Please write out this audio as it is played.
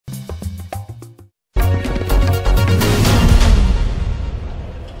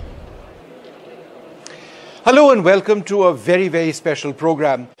Hello and welcome to a very, very special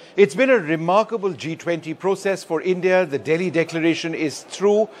program. It's been a remarkable G20 process for India. The Delhi Declaration is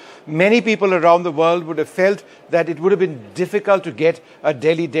through. Many people around the world would have felt that it would have been difficult to get a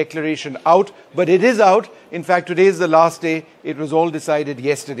Delhi Declaration out, but it is out. In fact, today is the last day. It was all decided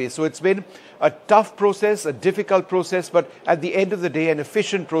yesterday. So it's been a tough process, a difficult process, but at the end of the day, an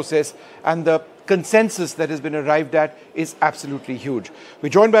efficient process, and the consensus that has been arrived at is absolutely huge. We're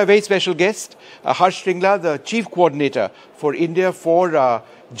joined by a very special guest, Harsh Shringla, the Chief Coordinator for India for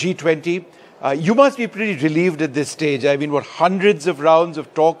G20. You must be pretty relieved at this stage. I mean, hundreds of rounds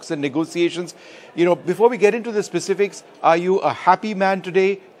of talks and negotiations. You know, before we get into the specifics, are you a happy man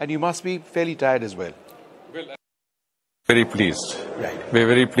today? And you must be fairly tired as well. Well, I'm very pleased. Right. We're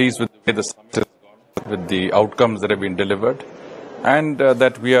very pleased with the way the summit has gone, with the outcomes that have been delivered. And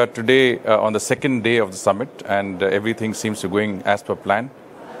that we are today on the second day of the summit, and everything seems to be going as per plan,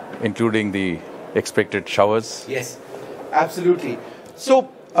 including the expected showers. Yes, absolutely.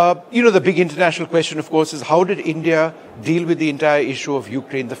 So, the big international question, of course, is how did India deal with the entire issue of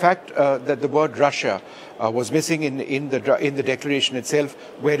Ukraine? The fact that the word Russia was missing in the declaration itself,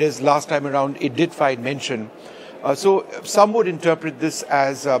 whereas last time around it did find mention. So some would interpret this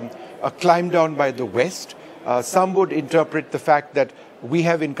as a climb down by the West. Some would interpret the fact that we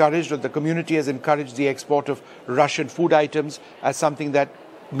have encouraged, or the community has encouraged, the export of Russian food items as something that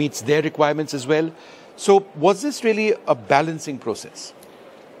meets their requirements as well. So was this really a balancing process?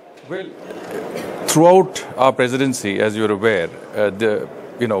 Well, throughout our presidency, as you're aware,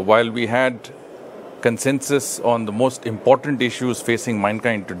 while we had consensus on the most important issues facing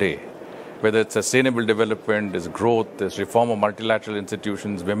mankind today, whether it's sustainable development, there's growth, there's reform of multilateral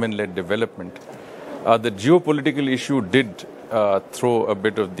institutions, women-led development, the geopolitical issue did throw a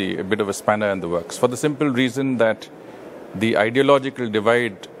bit of a spanner in the works, for the simple reason that the ideological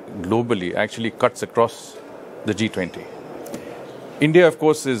divide globally actually cuts across the G20. India, of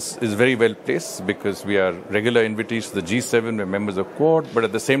course, is very well placed because we are regular invitees to the G7, we're members of Quad, but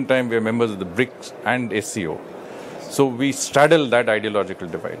at the same time we are members of the BRICS and SCO. So we straddle that ideological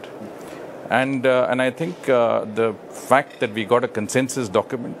divide. And I think the fact that we got a consensus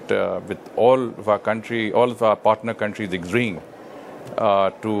document with all of our partner countries agreeing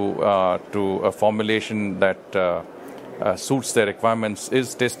to a formulation that suits their requirements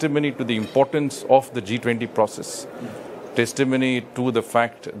is testimony to the importance of the G20 process. Testimony to the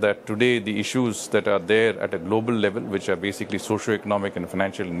fact that today the issues that are there at a global level, which are basically socio-economic and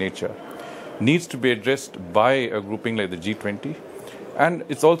financial in nature, needs to be addressed by a grouping like the G20. And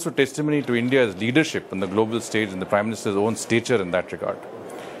it's also testimony to India's leadership on the global stage and the Prime Minister's own stature in that regard.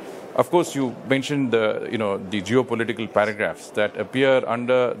 Of course, you mentioned the geopolitical paragraphs that appear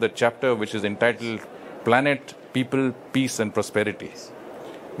under the chapter which is entitled Planet, People, Peace and Prosperity,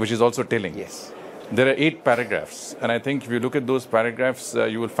 which is also telling. Yes. There are 8 paragraphs, and I think if you look at those paragraphs,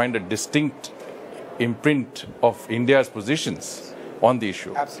 you will find a distinct imprint of India's positions on the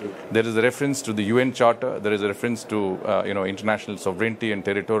issue. Absolutely. There is a reference to the UN Charter. There is a reference to international sovereignty and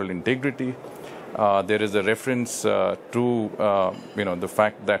territorial integrity. There is a reference to the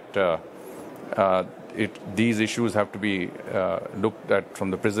fact that these issues have to be looked at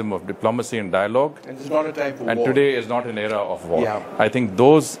from the prism of diplomacy and dialogue. And it's not a time for war. And today is not an era of war. Yeah. I think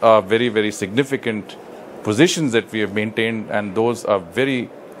those are very, very significant positions that we have maintained, and those are very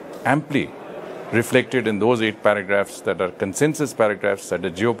amply reflected in those 8 paragraphs that are consensus paragraphs at a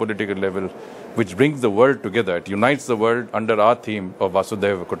geopolitical level, which brings the world together. It unites the world under our theme of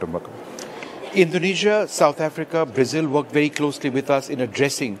Vasudhaiva Kutumbakam. Indonesia, South Africa, Brazil worked very closely with us in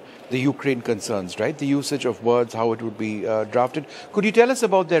addressing the Ukraine concerns, right? The usage of words, how it would be drafted. Could you tell us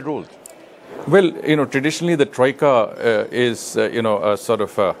about their role? Well, traditionally the Troika is, a sort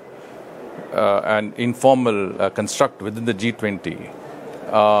of an informal construct within the G20.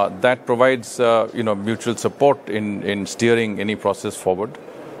 That provides, mutual support in steering any process forward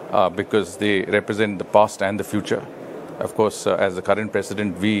because they represent the past and the future. Of course, as the current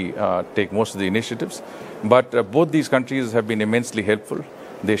president, we take most of the initiatives. But both these countries have been immensely helpful.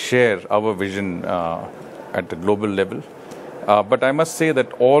 They share our vision at the global level. But I must say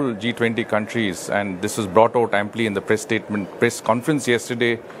that all G20 countries, and this was brought out amply in the press conference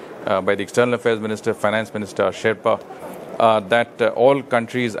yesterday by the External Affairs Minister, Finance Minister, Sherpa, that all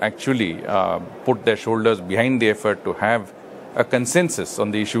countries actually put their shoulders behind the effort to have a consensus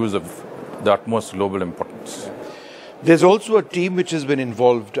on the issues of the utmost global importance. There's also a team which has been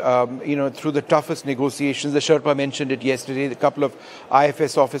involved, through the toughest negotiations. The Sherpa mentioned it yesterday, a couple of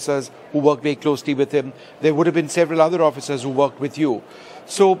IFS officers who worked very closely with him. There would have been several other officers who worked with you.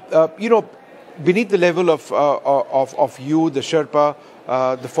 So, beneath the level of you, the Sherpa,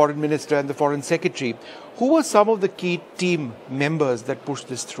 the foreign minister and the foreign secretary, Who were some of the key team members that pushed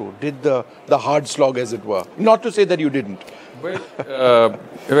this through, did the hard slog, as it were? Not to say that you didn't. Well,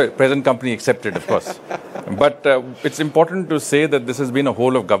 present company accepted, of course. But it's important to say that this has been a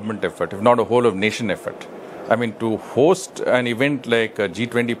whole of government effort, if not a whole of nation effort. I mean, to host an event like a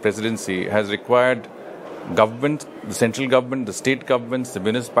G20 presidency has required government, the central government, the state governments, the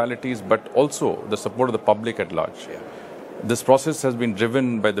municipalities, but also the support of the public at large. Yeah. This process has been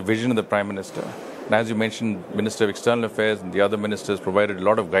driven by the vision of the Prime Minister. And as you mentioned, Minister of External Affairs and the other ministers provided a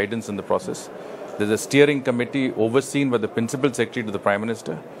lot of guidance in the process. There's a steering committee overseen by the Principal Secretary to the Prime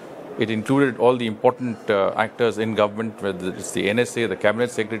Minister. It included all the important actors in government, whether it's the NSA, the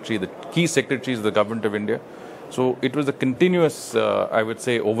Cabinet Secretary, the key secretaries of the Government of India. So it was a continuous, I would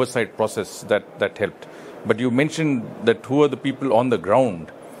say, oversight process that helped. But you mentioned that who are the people on the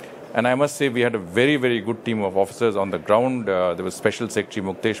ground. And I must say we had a very, very good team of officers on the ground. There was Special Secretary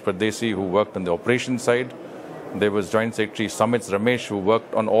Muktesh Pardesi, who worked on the operations side. There was Joint Secretary Samits Ramesh, who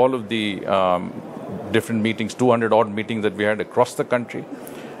worked on all of the different meetings, 200 odd meetings that we had across the country.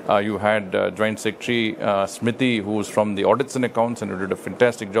 You had Joint Secretary Smriti, who was from the audits and accounts and who did a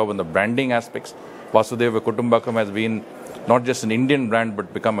fantastic job on the branding aspects. Vasudeva Kutumbakam has been not just an Indian brand,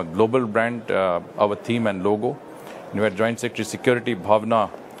 but become a global brand, our theme and logo. You had Joint Secretary Security Bhavna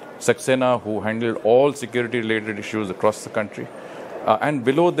Saxena, who handled all security-related issues across the country. And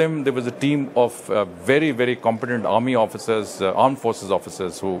below them, there was a team of very, very competent army officers, armed forces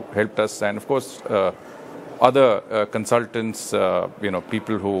officers who helped us. And of course, other consultants,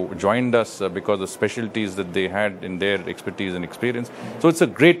 people who joined us because of specialties that they had in their expertise and experience. So it's a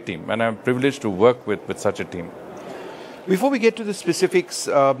great team, and I'm privileged to work with such a team. Before we get to the specifics,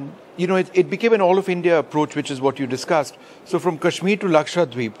 it became an all-of-India approach, which is what you discussed. So from Kashmir to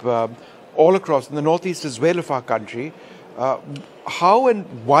Lakshadweep, all across, in the northeast as well of our country, how and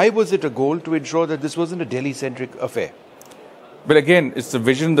why was it a goal to ensure that this wasn't a Delhi-centric affair? Well, again, it's the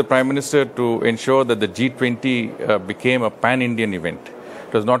vision of the Prime Minister to ensure that the G20 became a pan-Indian event.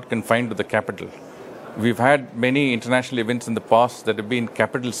 It was not confined to the capital. We've had many international events in the past that have been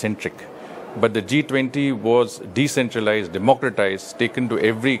capital-centric. But the G20 was decentralized, democratized, taken to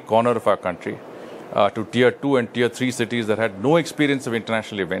every corner of our country, to tier 2 and tier 3 cities that had no experience of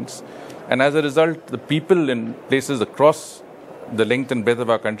international events. And as a result, the people in places across the length and breadth of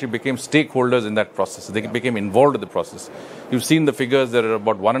our country became stakeholders in that process. They became involved in the process. You've seen the figures. There are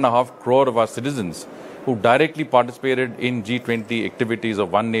about 1.5 crore of our citizens who directly participated in G20 activities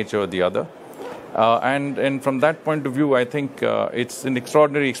of one nature or the other. And from that point of view, I think it's an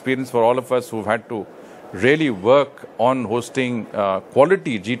extraordinary experience for all of us who've had to really work on hosting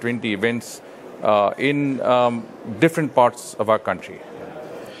quality G20 events in different parts of our country.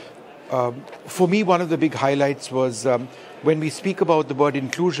 For me, one of the big highlights was when we speak about the word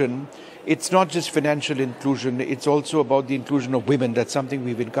inclusion, it's not just financial inclusion, it's also about the inclusion of women. That's something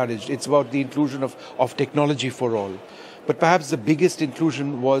we've encouraged. It's about the inclusion of technology for all. But perhaps the biggest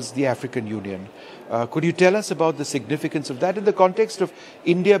inclusion was the African Union. Could you tell us about the significance of that in the context of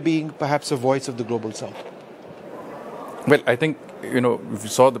India being perhaps a voice of the Global South? Well, I think, if you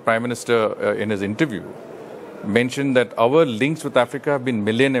saw the Prime Minister in his interview, mentioned that our links with Africa have been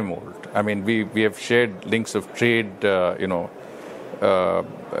millennium old. I mean, we have shared links of trade,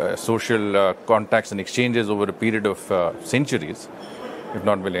 social contacts and exchanges over a period of centuries, if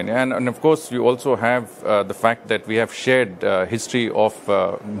not millennia. And of course, you also have the fact that we have shared history of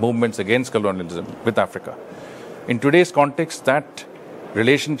movements against colonialism with Africa. In today's context, that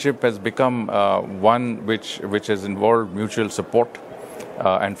relationship has become one which has involved mutual support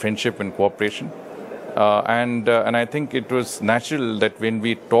and friendship and cooperation. And I think it was natural that when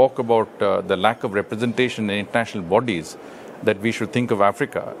we talk about the lack of representation in international bodies, that we should think of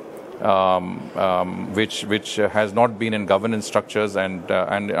Africa, which has not been in governance structures. And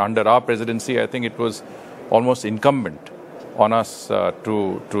under our presidency, I think it was almost incumbent on us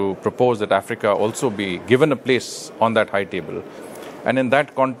to propose that Africa also be given a place on that high table. And in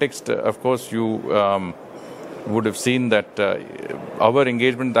that context, of course, you would have seen that our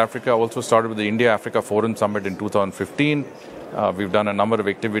engagement with Africa also started with the India-Africa Forum Summit in 2015. We've done a number of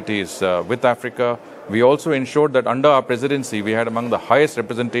activities with Africa. We also ensured that under our presidency, we had among the highest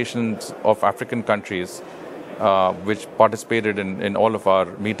representations of African countries which participated in all of our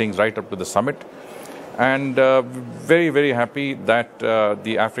meetings right up to the summit. And very, very happy that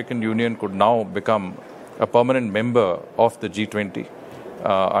the African Union could now become a permanent member of the G20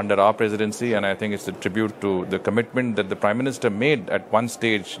 under our presidency. And I think it's a tribute to the commitment that the Prime Minister made at one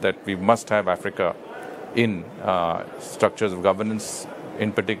stage that we must have Africa in structures of governance,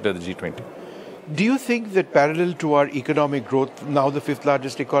 in particular the G20. Do you think that parallel to our economic growth, now the fifth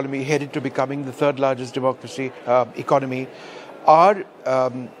largest economy, headed to becoming the third largest economy, our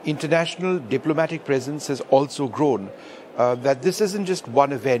international diplomatic presence has also grown? That this isn't just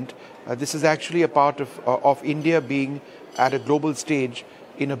one event, this is actually a part of India being at a global stage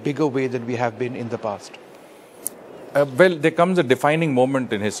in a bigger way than we have been in the past? Well, there comes a defining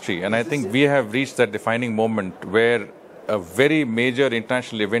moment in history, and I think we have reached that defining moment where a very major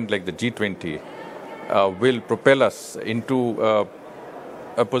international event like the G20 will propel us into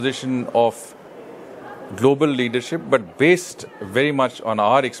a position of global leadership, but based very much on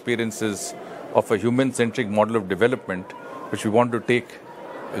our experiences of a human-centric model of development, which we want to take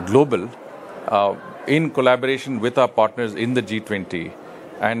global in collaboration with our partners in the G20.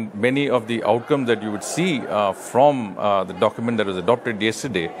 And many of the outcomes that you would see from the document that was adopted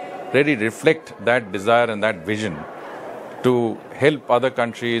yesterday really reflect that desire and that vision to help other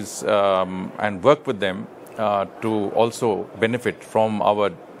countries and work with them to also benefit from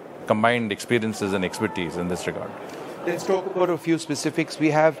our combined experiences and expertise in this regard. Let's talk about a few specifics.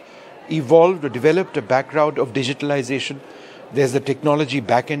 We have evolved or developed a background of digitalization. There's the technology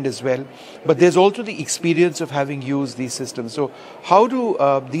backend as well, but there's also the experience of having used these systems. So how do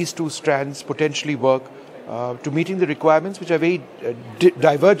these two strands potentially work to meeting the requirements, which are very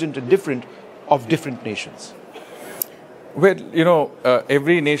divergent and different of different nations? Well,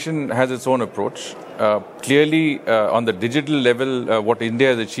 every nation has its own approach. Clearly, on the digital level, what India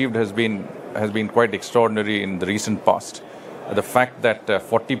has achieved has been quite extraordinary in the recent past. The fact that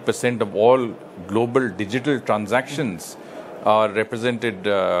 40% of all global digital transactions are represented,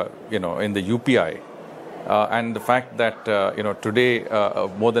 in the UPI, and the fact that today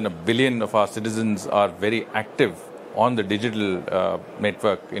more than 1 billion of our citizens are very active on the digital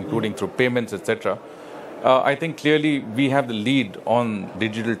network, including through payments, etc. I think clearly we have the lead on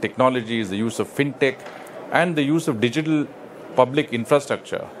digital technologies, the use of fintech, and the use of digital public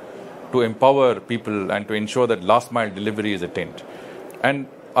infrastructure to empower people and to ensure that last mile delivery is attained. And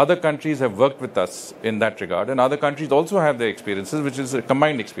other countries have worked with us in that regard, and other countries also have their experiences, which is a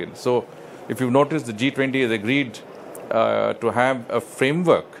combined experience. So if you've noticed, the G20 has agreed to have a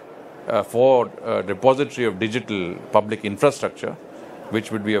framework for a repository of digital public infrastructure,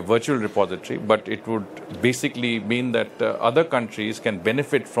 which would be a virtual repository, but it would basically mean that other countries can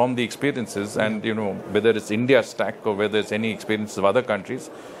benefit from the experiences, and whether it's India's stack or whether it's any experiences of other countries,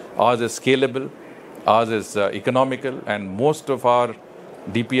 ours is scalable, ours is economical, and most of our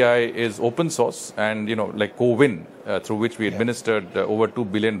DPI is open source, and like CoWIN, through which we administered over 2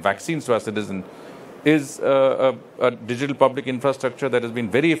 billion vaccines to our citizens, is a digital public infrastructure that has been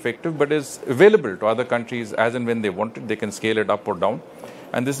very effective, but is available to other countries as and when they want it. They can scale it up or down,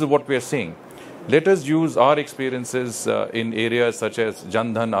 and this is what we are seeing. Let us use our experiences in areas such as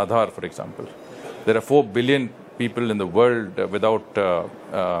Jan Dhan Aadhaar, for example. There are 4 billion people in the world without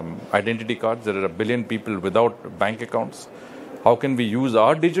identity cards. There are 1 billion people without bank accounts. How can we use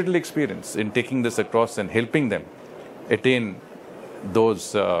our digital experience in taking this across and helping them attain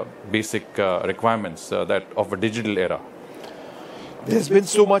those basic requirements that of a digital era? There's been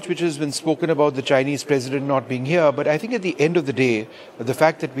so much which has been spoken about the Chinese president not being here, but I think at the end of the day, the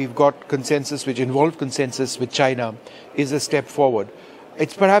fact that we've got consensus, which involved consensus with China, is a step forward.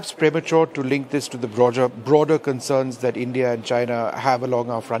 It's perhaps premature to link this to the broader concerns that India and China have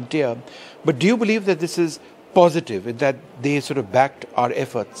along our frontier, but do you believe that this is positive, in that they sort of backed our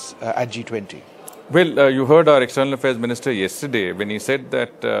efforts at G20? Well, you heard our External Affairs Minister yesterday when he said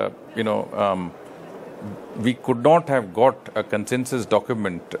that, we could not have got a consensus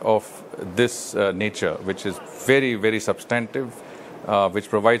document of this nature, which is very, very substantive, which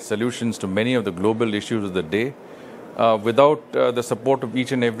provides solutions to many of the global issues of the day, without the support of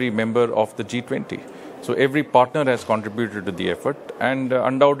each and every member of the G20. So every partner has contributed to the effort, and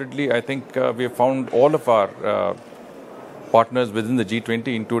undoubtedly, I think we have found all of our partners within the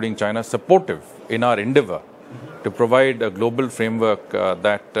G20, including China, supportive in our endeavor to provide a global framework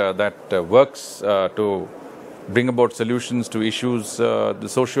that works to bring about solutions to issues,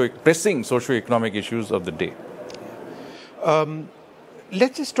 the pressing socio-economic issues of the day.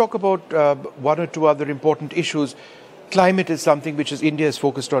 Let's just talk about one or two other important issues. Climate is something which India is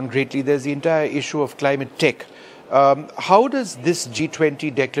focused on greatly. There's the entire issue of climate tech. How does this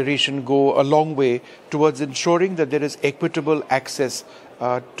G20 declaration go a long way towards ensuring that there is equitable access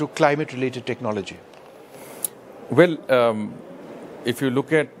to climate-related technology? Well, if you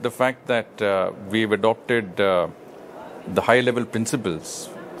look at the fact that we've adopted the high-level principles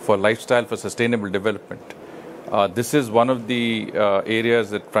for lifestyle for sustainable development, this is one of the areas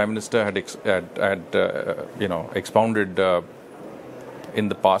that Prime Minister had expounded in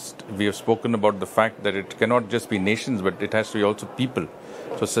the past. We have spoken about the fact that it cannot just be nations, but it has to be also people.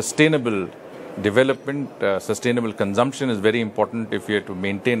 So sustainable development, sustainable consumption is very important if we are to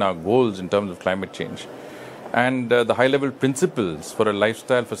maintain our goals in terms of climate change. And the high-level principles for a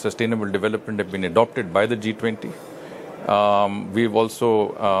lifestyle for sustainable development have been adopted by the G20. We've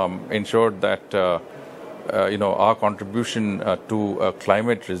also ensured that our contribution to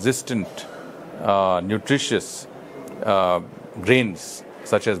climate-resistant, nutritious grains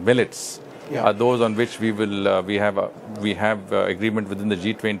such as millets are those on which we have agreement within the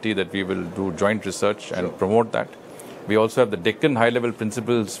G20 that we will do joint research and promote that. We also have the Deccan high-level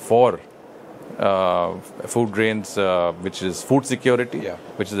principles for food grains, which is food security,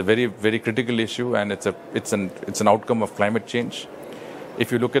 which is a very, very critical issue, and it's an outcome of climate change.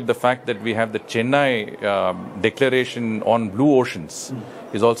 If you look at the fact that we have the Chennai Declaration on Blue Oceans,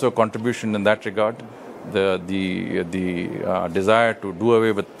 is also a contribution in that regard. The desire to do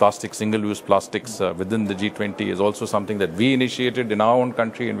away with plastic, single-use plastics within the G20 is also something that we initiated in our own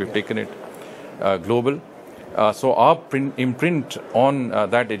country, and we've taken it global. So our imprint on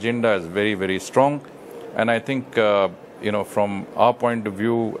that agenda is very, very strong. And I think, from our point of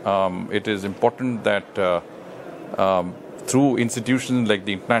view, it is important that through institutions like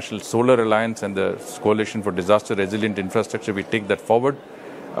the International Solar Alliance and the Coalition for Disaster Resilient Infrastructure, we take that forward.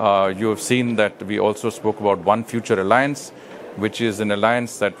 You have seen that we also spoke about One Future Alliance, which is an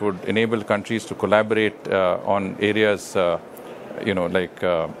alliance that would enable countries to collaborate on areas, on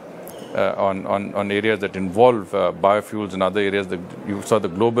areas that involve biofuels and other areas. You saw the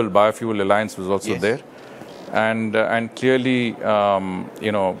Global Biofuel Alliance was also there. And clearly,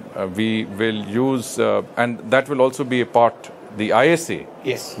 we will use, and that will also be a part, the ISA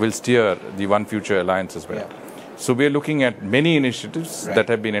will steer the One Future Alliance as well. So we are looking at many initiatives that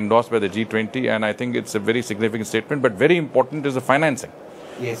have been endorsed by the G20, and I think it's a very significant statement, but very important is the financing.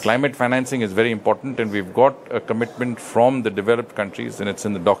 Climate financing is very important, and we've got a commitment from the developed countries, and it's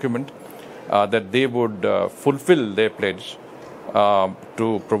in the document, that they would fulfill their pledge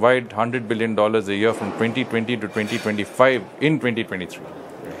to provide $100 billion a year from 2020 to 2025 in 2023.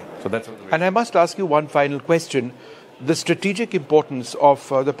 So that's what and I must ask you one final question. The strategic importance of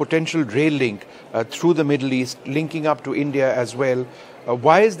the potential rail link through the Middle East, linking up to India as well.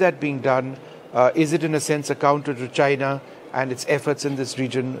 Why is that being done? Is it in a sense a counter to China and its efforts in this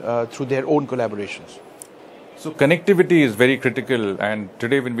region through their own collaborations? So connectivity is very critical, and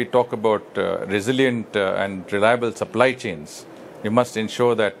today when we talk about resilient and reliable supply chains, we must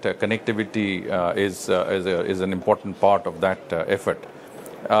ensure that connectivity is an important part of that effort.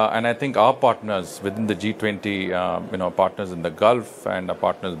 And I think our partners within the G20, partners in the Gulf and our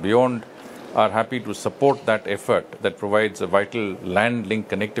partners beyond, are happy to support that effort that provides a vital land link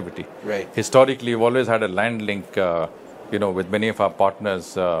connectivity. Historically, we've always had a land link, with many of our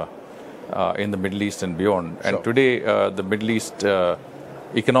partners in the Middle East and beyond. And today, the Middle East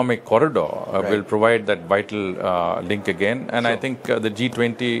economic corridor will provide that vital link again. And I think the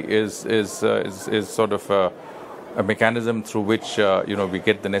G20 is sort of a mechanism through which we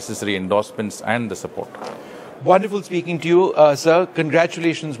get the necessary endorsements and the support. Wonderful speaking to you, sir.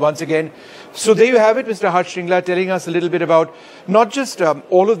 Congratulations once again. So there you have it, Mr. Harsh Shringla, telling us a little bit about not just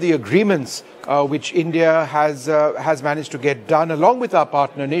all of the agreements which India has managed to get done along with our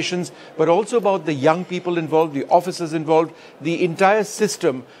partner nations, but also about the young people involved, the officers involved, the entire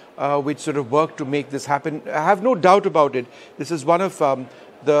system which sort of worked to make this happen. I have no doubt about it. This is one of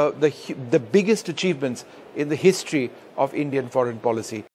the biggest achievements in the history of Indian foreign policy.